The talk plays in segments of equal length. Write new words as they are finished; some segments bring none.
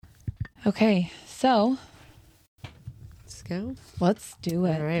Okay, so Let's go. let's do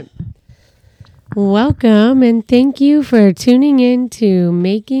it. All right. Welcome and thank you for tuning in to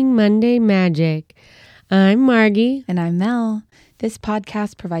Making Monday Magic. I'm Margie. And I'm Mel. This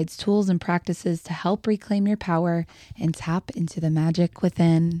podcast provides tools and practices to help reclaim your power and tap into the magic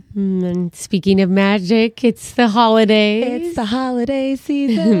within. And speaking of magic, it's the holidays. It's the holiday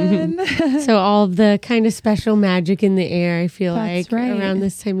season. So all the kind of special magic in the air, I feel That's like, right. around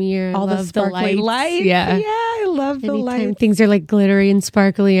this time of year. I All the love sparkly lights. Yeah. I love the Anytime lights. things are like glittery and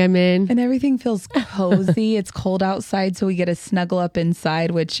sparkly, I'm in. And everything feels cozy. It's cold outside, so we get to snuggle up inside,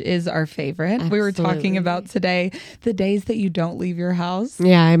 which is our favorite. We were talking Absolutely. about today the days that you don't leave your house.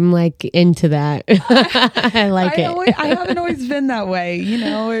 Yeah, I'm like into that. I like it. I haven't always been that way. You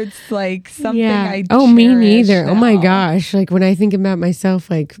know, it's like something I Oh, me cherish neither. Oh my now. gosh. Like when I think about myself,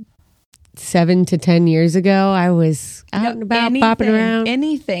 like 7 to 10 years ago, I was out and about, bopping around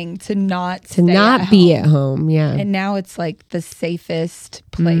Anything to not to stay not at be home. at home. Yeah. And now it's like the safest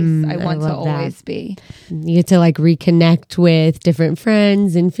place I I want to love that. always be. You get to like reconnect with different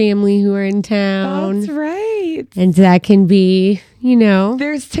friends and family who are in town. That's right. And that can be, you know,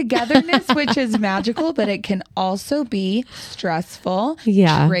 There's togetherness, which is magical, but it can also be stressful,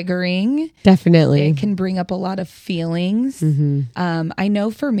 Yeah. triggering. definitely. It can bring up a lot of feelings. I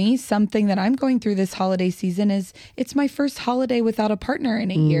know for me, something that I'm going through this holiday season is it's my first holiday without a partner in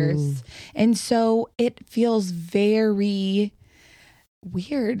 8 years. And so it feels very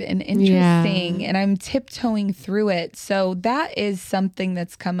weird and interesting, and I'm tiptoeing through it. So that is something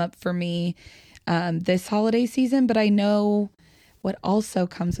that's come up for me this holiday season. But I know what also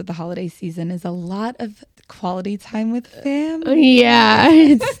comes with the holiday season is a lot of quality time with family. Yeah,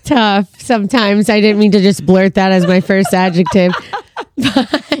 it's tough sometimes. I didn't mean to just blurt that as my first adjective.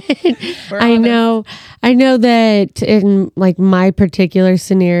 But I know that in like my particular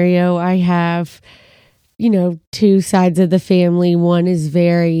scenario, I have, you know, two sides of the family. One is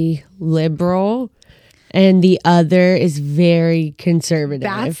very liberal and the other is very conservative.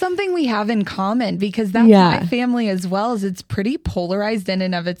 That's something we have in common because that's Yeah. my family as well. As it's pretty polarized in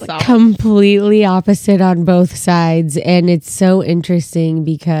and of itself. Completely opposite on both sides. And it's so interesting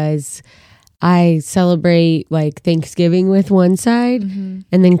because I celebrate like Thanksgiving with one side and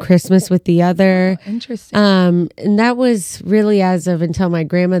then Christmas with the other. Interesting. And that was really as of until my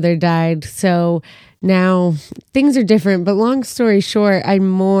grandmother died. So now things are different. But long story short, I'm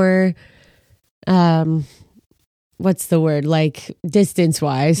more, what's the word? Like distance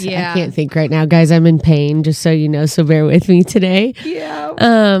wise. Yeah. I can't think right now, guys. I'm in pain, just so you know. So bear with me today.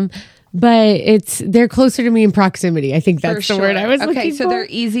 Yeah. But they're closer to me in proximity. I think that's For the word I was looking for. Okay, so they're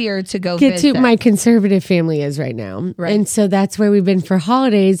easier to go Get visit. to my conservative family is right now. Right. And so that's where we've been for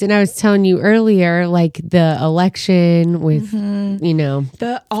holidays. And I was telling you earlier, like the election with, you know,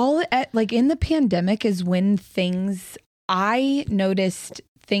 Like in the pandemic is when I noticed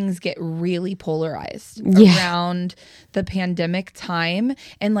things get really polarized around the pandemic time,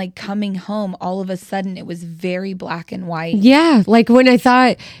 and like coming home, all of a sudden it was very black and white. yeah, like when I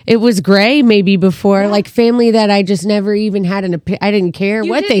thought it was gray maybe before, like family that I just never even had I didn't care You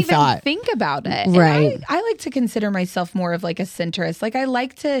what didn't they even thought. think about it. And Right. I like to consider myself more of like a centrist. Like I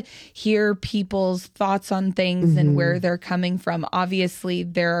like to hear people's thoughts on things and where they're coming from. Obviously,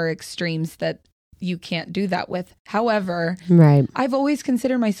 there are extremes that you can't do that with. However, Right. I've always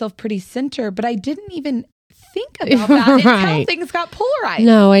considered myself pretty center, but I didn't even think about that until Right. things got polarized.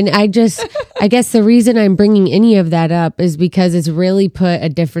 No, and I guess the reason I'm bringing any of that up is because it's really put a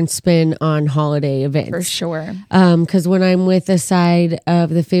different spin on holiday events. For sure. Because when I'm with a side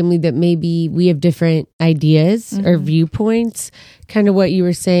of the family that maybe we have different ideas or viewpoints, kind of what you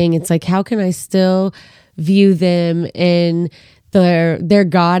were saying, it's like, how can I still view them in their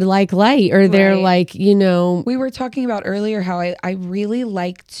God-like light or their Right. like, you know, We were talking about earlier how I really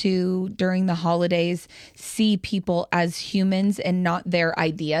like to, during the holidays, see people as humans and not their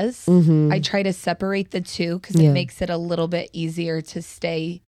ideas. I try to separate the two because it makes it a little bit easier to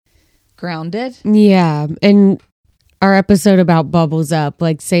stay grounded. yeah. And our episode about bubbles up,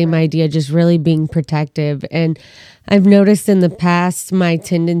 like same idea, just really being protective. And I've noticed in the past my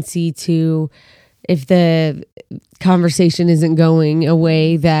tendency to, if the conversation isn't going a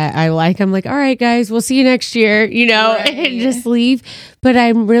way that I like, I'm like, all right, guys, we'll see you next year, you know, Right. and just leave. But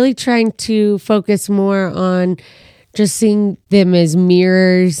I'm really trying to focus more on just seeing them as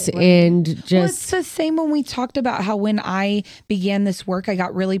mirrors and just. Well, it's the same when we talked about how when I began this work, I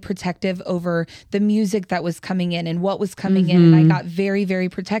got really protective over the music that was coming in and what was coming in. And I got very, very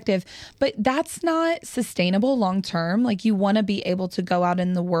protective. But that's not sustainable long term. Like, you want to be able to go out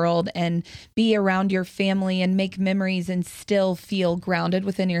in the world and be around your family and make memories and still feel grounded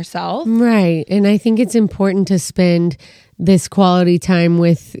within yourself. Right. And I think it's important to spend this quality time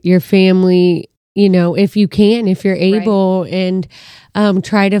with your family, you know, if you can, if you're able, and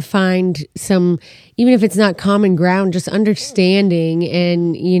try to find some, even if it's not common ground, just understanding.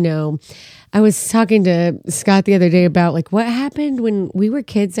 And, you know, I was talking to Scott the other day about like what happened when we were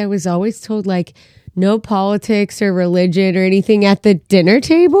kids. I was always told like no politics or religion or anything at the dinner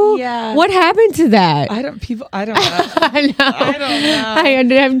table. Yeah. What happened to that? I don't know. I know. I don't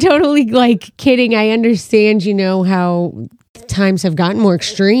know. I'm totally like kidding. I understand, you know, how times have gotten more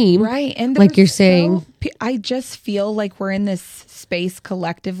extreme. Right. And like you're saying, I just feel like we're in this space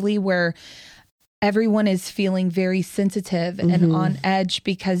collectively where everyone is feeling very sensitive and on edge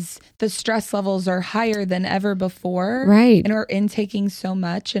because the stress levels are higher than ever before. Right. And we're intaking so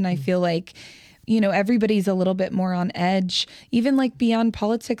much. And I feel like, you know, everybody's a little bit more on edge. Even like beyond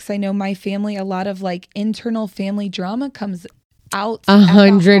politics, I know my family, a lot of like internal family drama comes out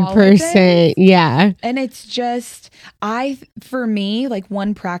 100%. Yeah. And it's just, for me, like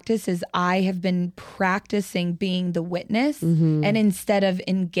one practice is I have been practicing being the witness and instead of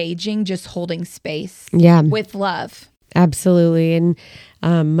engaging, just holding space with love. Absolutely. And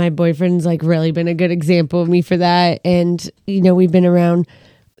my boyfriend's like really been a good example of me for that. And, you know, we've been around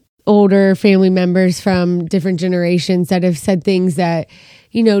older family members from different generations that have said things that,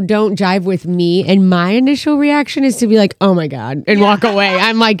 you know, don't jive with me. And my initial reaction is to be like, oh my God, and walk away.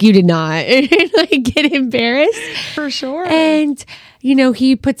 I'm like, you did not. And like get embarrassed. For sure. And, you know,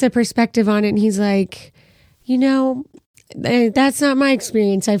 he puts a perspective on it and he's like, you know, that's not my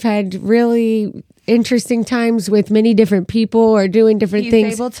experience. I've had really interesting times with many different people or doing different things.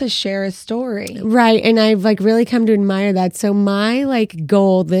 He's able to share a story. Right. And I've like really come to admire that. So my like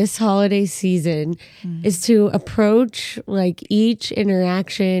goal this holiday season is to approach like each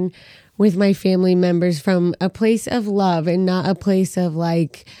interaction with my family members from a place of love and not a place of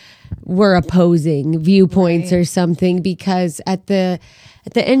like we're opposing viewpoints or something, because at the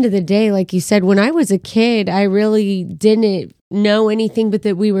end of the day, like you said, when I was a kid, I really didn't know anything but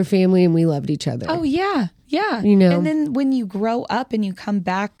that we were family and we loved each other. Oh, yeah. Yeah. You know, and then when you grow up and you come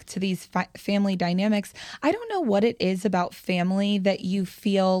back to these family dynamics, I don't know what it is about family that you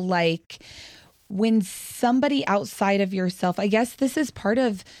feel like when somebody outside of yourself, I guess this is part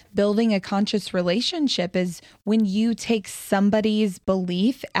of building a conscious relationship, is when you take somebody's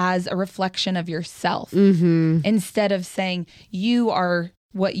belief as a reflection of yourself instead of saying you are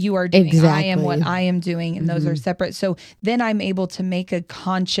what you are doing. Exactly. I am what I am doing. And those are separate. So then I'm able to make a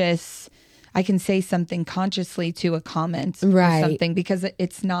conscious, I can say something consciously to a comment or something because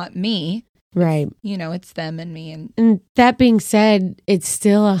it's not me. Right. You know, it's them and me. And that being said, it's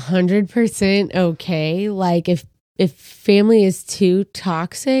still 100% okay. Like if family is too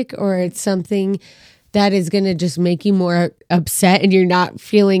toxic or it's something that is going to just make you more upset and you're not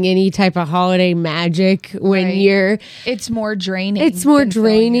feeling any type of holiday magic when it's more draining. It's more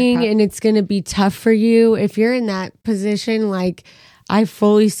draining and it's going to be tough for you. If you're in that position, like I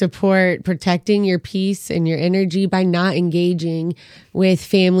fully support protecting your peace and your energy by not engaging with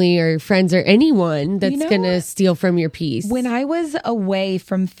family or friends or anyone that's going to steal from your peace. When I was away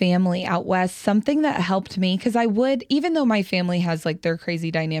from family out west, something that helped me, because I would, even though my family has like their crazy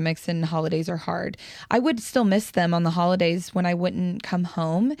dynamics and holidays are hard, I would still miss them on the holidays when I wouldn't come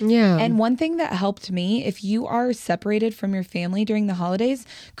home. Yeah. And one thing that helped me, if you are separated from your family during the holidays,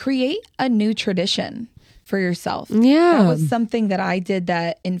 create a new tradition for yourself. Yeah. That was something that I did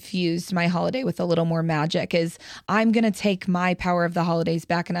that infused my holiday with a little more magic, is I'm going to take my power of the holidays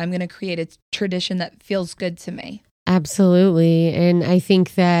back and I'm going to create a tradition that feels good to me. Absolutely. And I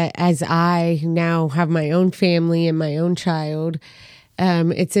think that as I now have my own family and my own child,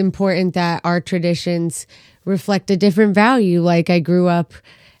 it's important that our traditions reflect a different value. Like I grew up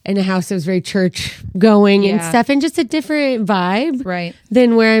in a house that was very church going and stuff, and just a different vibe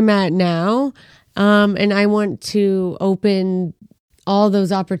than where I'm at now. And I want to open all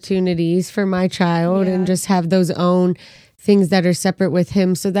those opportunities for my child and just have those own things that are separate with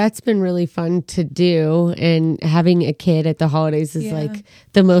him. So that's been really fun to do. And having a kid at the holidays is like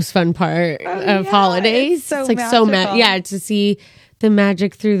the most fun part of holidays. It's like magical. to see the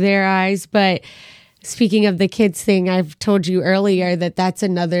magic through their eyes. But speaking of the kids thing, I've told you earlier that that's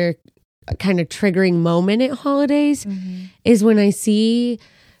another kind of triggering moment at holidays is when I see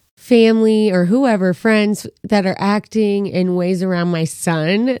family or whoever, friends that are acting in ways around my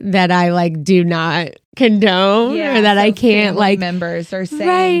son that I like do not condone or that I can't like members or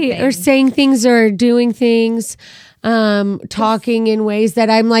saying things. or saying things or doing things, talking in ways that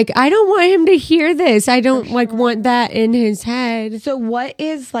I'm like, I don't want him to hear this. I don't like want that in his head. So what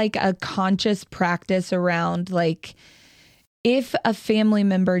is like a conscious practice around like if a family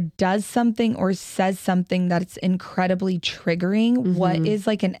member does something or says something that's incredibly triggering, what is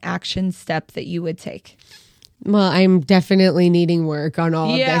like an action step that you would take? Well, I'm definitely needing work on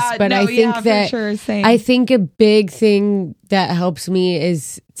all of this, but I think that for sure, I think a big thing that helps me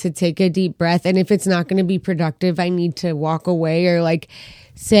is to take a deep breath. And if it's not going to be productive, I need to walk away or like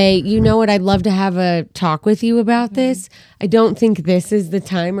say, you know what, I'd love to have a talk with you about this. I don't think this is the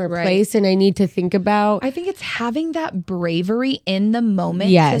time or place, and I need to think about. I think it's having that bravery in the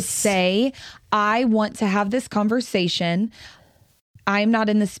moment to say, I want to have this conversation. I'm not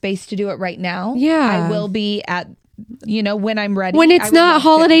in the space to do it right now. Yeah. I will be at, when I'm ready. When it's not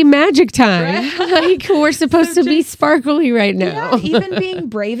holiday magic time. Like we're supposed to be sparkly right now. Yeah, even being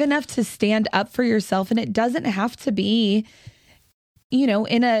brave enough to stand up for yourself. And it doesn't have to be, you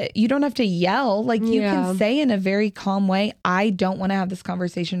don't have to yell. Like you can say in a very calm way, I don't want to have this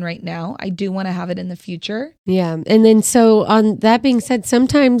conversation right now. I do want to have it in the future. Yeah. And then so on that being said,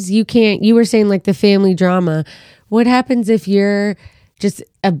 sometimes you were saying like the family drama. What happens if you're just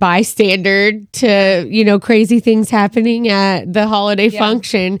a bystander to, crazy things happening at the holiday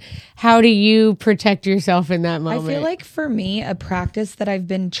function? How do you protect yourself in that moment? I feel like for me, a practice that I've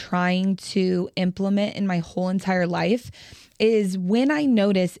been trying to implement in my whole entire life is when I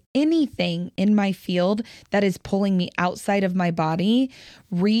notice anything in my field that is pulling me outside of my body,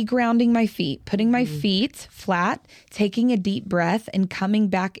 regrounding my feet, putting my feet flat, taking a deep breath and coming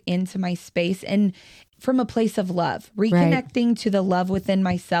back into my space and from a place of love, reconnecting to the love within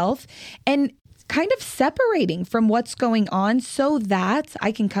myself and kind of separating from what's going on so that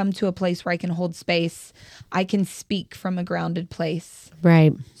I can come to a place where I can hold space. I can speak from a grounded place.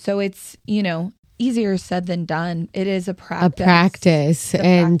 Right. So it's, easier said than done. It is a practice.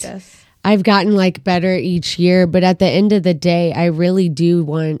 I've gotten like better each year, but at the end of the day, I really do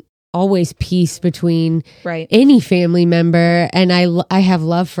want always peace between any family member. And I have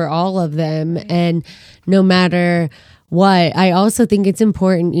love for all of them. And no matter what, I also think it's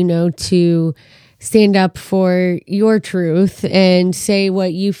important, to stand up for your truth and say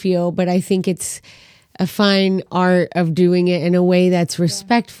what you feel. But I think it's a fine art of doing it in a way that's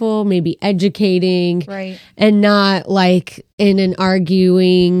respectful, maybe educating, and not like in an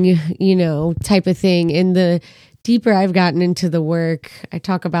arguing, type of thing. And the deeper I've gotten into the work, I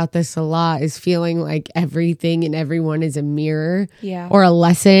talk about this a lot, is feeling like everything and everyone is a mirror or a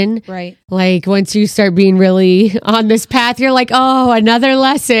lesson. Right. Like once you start being really on this path, you're like, oh, another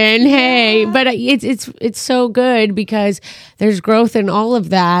lesson. Hey, but it's so good because there's growth in all of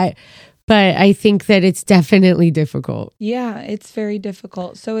that. But I think that it's definitely difficult. Yeah, it's very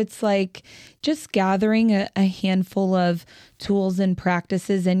difficult. So it's like just gathering a handful of tools and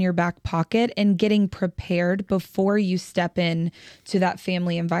practices in your back pocket and getting prepared before you step in to that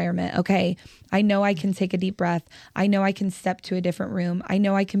family environment. Okay, I know I can take a deep breath. I know I can step to a different room. I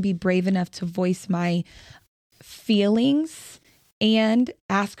know I can be brave enough to voice my feelings and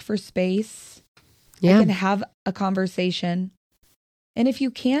ask for space. Yeah. I can have a conversation. And if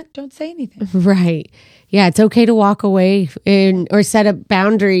you can't, don't say anything. Right. Yeah, it's okay to walk away or set a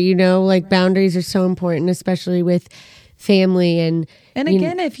boundary, like boundaries are so important, especially with family. And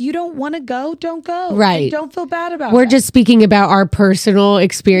again, if you don't want to go, don't go. Right. And don't feel bad about it. We're just speaking about our personal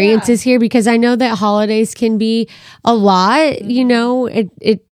experiences here because I know that holidays can be a lot,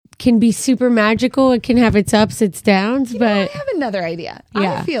 it can be super magical. It can have its ups, its downs, but I have another idea.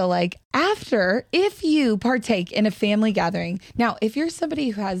 Yeah. I feel like if you partake in a family gathering, now, if you're somebody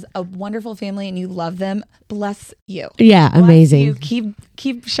who has a wonderful family and you love them, bless you. Yeah. Bless amazing. You.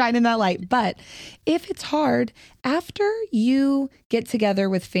 Keep shining that light. But if it's hard, after you get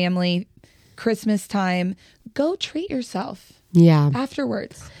together with family, Christmas time, go treat yourself. Yeah.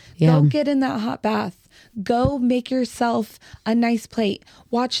 Afterwards, go get in that hot bath. Go make yourself a nice plate.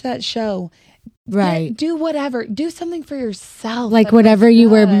 Watch that show. Right. Do whatever. Do something for yourself. Like whatever you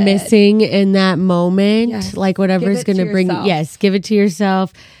were missing in that moment, like whatever's going to bring, give it to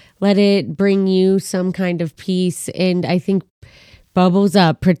yourself. Let it bring you some kind of peace. And I think bubbles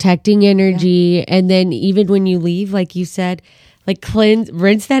up, protecting energy. And then even when you leave, like you said, like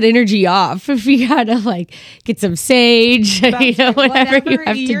rinse that energy off. If you gotta like get some sage, whatever you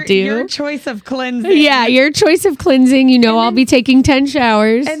have to do. Your choice of cleansing. Yeah, your choice of cleansing. I'll be taking 10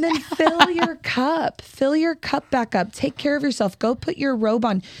 showers. And then fill your cup. Fill your cup back up. Take care of yourself. Go put your robe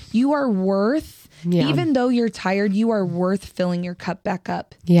on. You are worth, even though you're tired, you are worth filling your cup back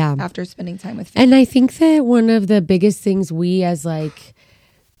up. Yeah. After spending time with family. And I think that one of the biggest things we as like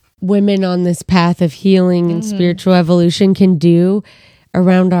women on this path of healing and spiritual evolution can do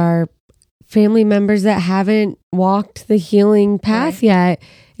around our family members that haven't walked the healing path yet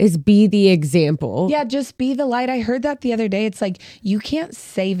is be the example. Yeah, just be the light. I heard that the other day. It's like, you can't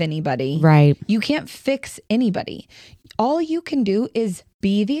save anybody. Right. You can't fix anybody. All you can do is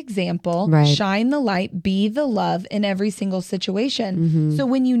be the example, shine the light, be the love in every single situation. So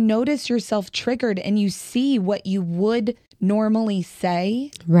when you notice yourself triggered and you see what you would normally say,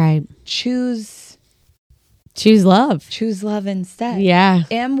 choose love. Choose love instead. Yeah.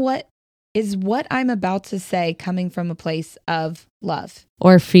 And what I'm about to say coming from a place of love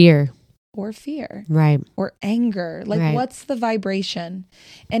or fear? Right. Or anger. Like what's the vibration?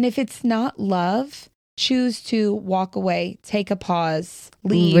 And if it's not love, choose to walk away, take a pause,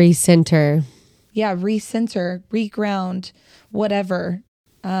 leave. Recenter. Yeah, recenter, reground, whatever.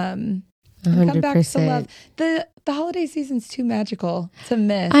 100%. Come back to love. The holiday season's too magical to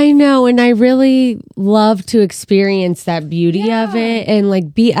miss. I know, and I really love to experience that beauty of it, and like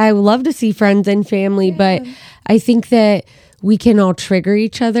I love to see friends and family, but I think that we can all trigger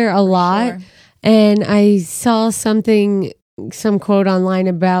each other a lot. Sure. And I saw some quote online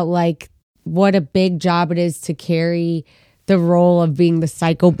about like what a big job it is to carry the role of being the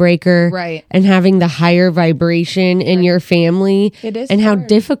cycle breaker, and having the higher vibration in your family. It is, and hard. How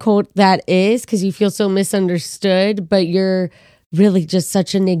difficult that is because you feel so misunderstood, but you're really just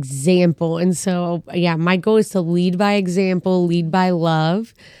such an example. And so, my goal is to lead by example, lead by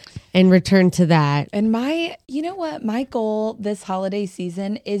love, and return to that. And my goal this holiday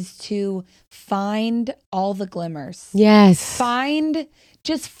season is to find all the glimmers. Yes.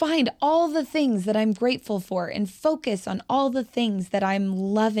 Just find all the things that I'm grateful for and focus on all the things that I'm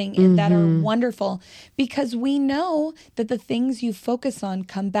loving and that are wonderful, because we know that the things you focus on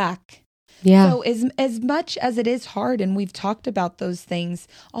come back. Yeah. So as much as it is hard, and we've talked about those things,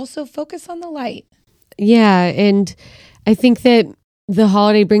 also focus on the light. Yeah. And I think that the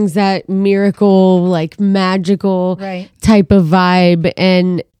holiday brings that miracle, like magical type of vibe.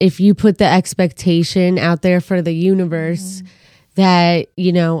 And if you put the expectation out there for the universe, that,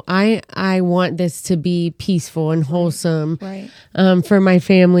 I want this to be peaceful and wholesome for my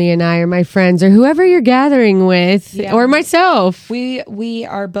family and I, or my friends, or whoever you're gathering with, or myself. We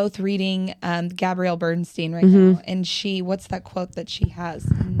are both reading Gabrielle Bernstein right now. And what's that quote that she has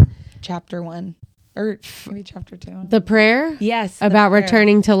in chapter 1? Or maybe chapter 2. The prayer? Yes. About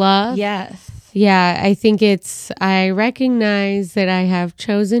returning to love? Yes. Yeah, I think I recognize that I have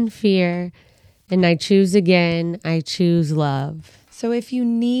chosen fear, and I choose again. I choose love. So if you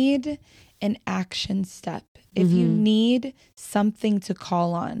need an action step, if you need something to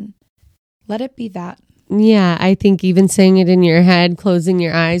call on, let it be that. Yeah, I think even saying it in your head, closing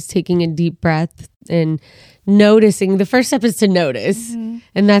your eyes, taking a deep breath, and noticing. The first step is to notice.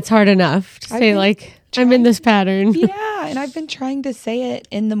 And that's hard enough to say, I'm in this pattern. Yeah, and I've been trying to say it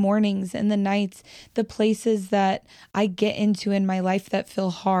in the mornings and the nights, the places that I get into in my life that feel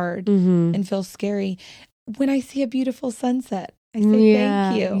hard and feel scary. When I see a beautiful sunset, I say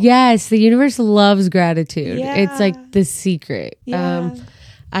thank you. Yes, the universe loves gratitude. Yeah. It's like the secret. Yeah.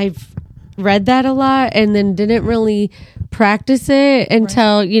 I've read that a lot and then didn't really practice it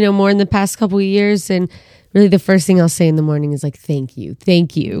until, more in the past couple of years. And really the first thing I'll say in the morning is like, thank you.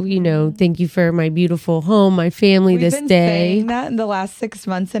 Thank you for my beautiful home, my family. We've been saying that in the last 6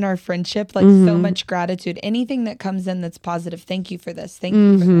 months in our friendship, like so much gratitude. Anything that comes in that's positive, thank you for this. Thank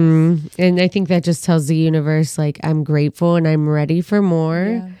you for this. And I think that just tells the universe, like, I'm grateful and I'm ready for more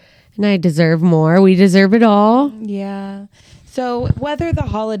and I deserve more. We deserve it all. Yeah. So whether the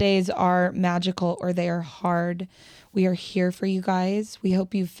holidays are magical or they are hard, we are here for you guys. We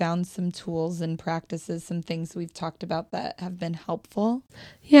hope you found some tools and practices, some things we've talked about that have been helpful.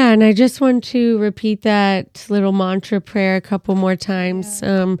 Yeah, and I just want to repeat that little mantra prayer a couple more times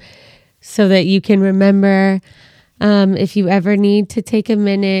so that you can remember. If you ever need to take a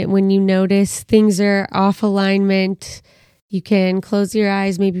minute when you notice things are off alignment, you can close your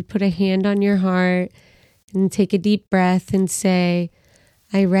eyes, maybe put a hand on your heart, and take a deep breath and say,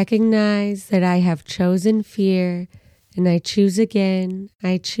 I recognize that I have chosen fear and I choose again.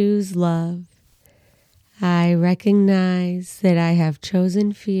 I choose love. I recognize that I have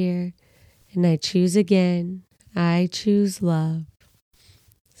chosen fear and I choose again. I choose love.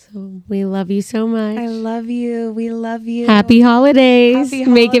 So we love you so much. I love you. We love you. Happy holidays. Happy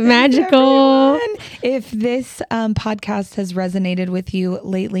Make it holidays, magical. everyone. If this podcast has resonated with you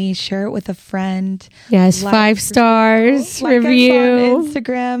lately, share it with a friend. Yes, Like, 5 stars like review. us on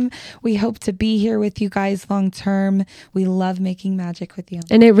Instagram. We hope to be here with you guys long term. We love making magic with you.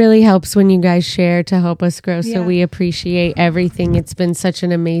 And it really helps when you guys share to help us grow. So Yeah. we appreciate everything. It's been such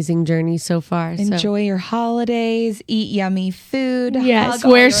an amazing journey so far. Enjoy your holidays. Eat yummy food. Yes, hug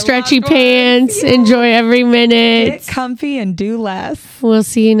all wear your stretchy loved ones. pants. Yeah. Enjoy every minute. Get comfy and do less. We'll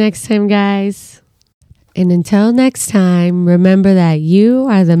see you next time, guys. And until next time, remember that you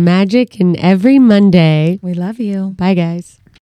are the magic in every Monday. We love you. Bye, guys.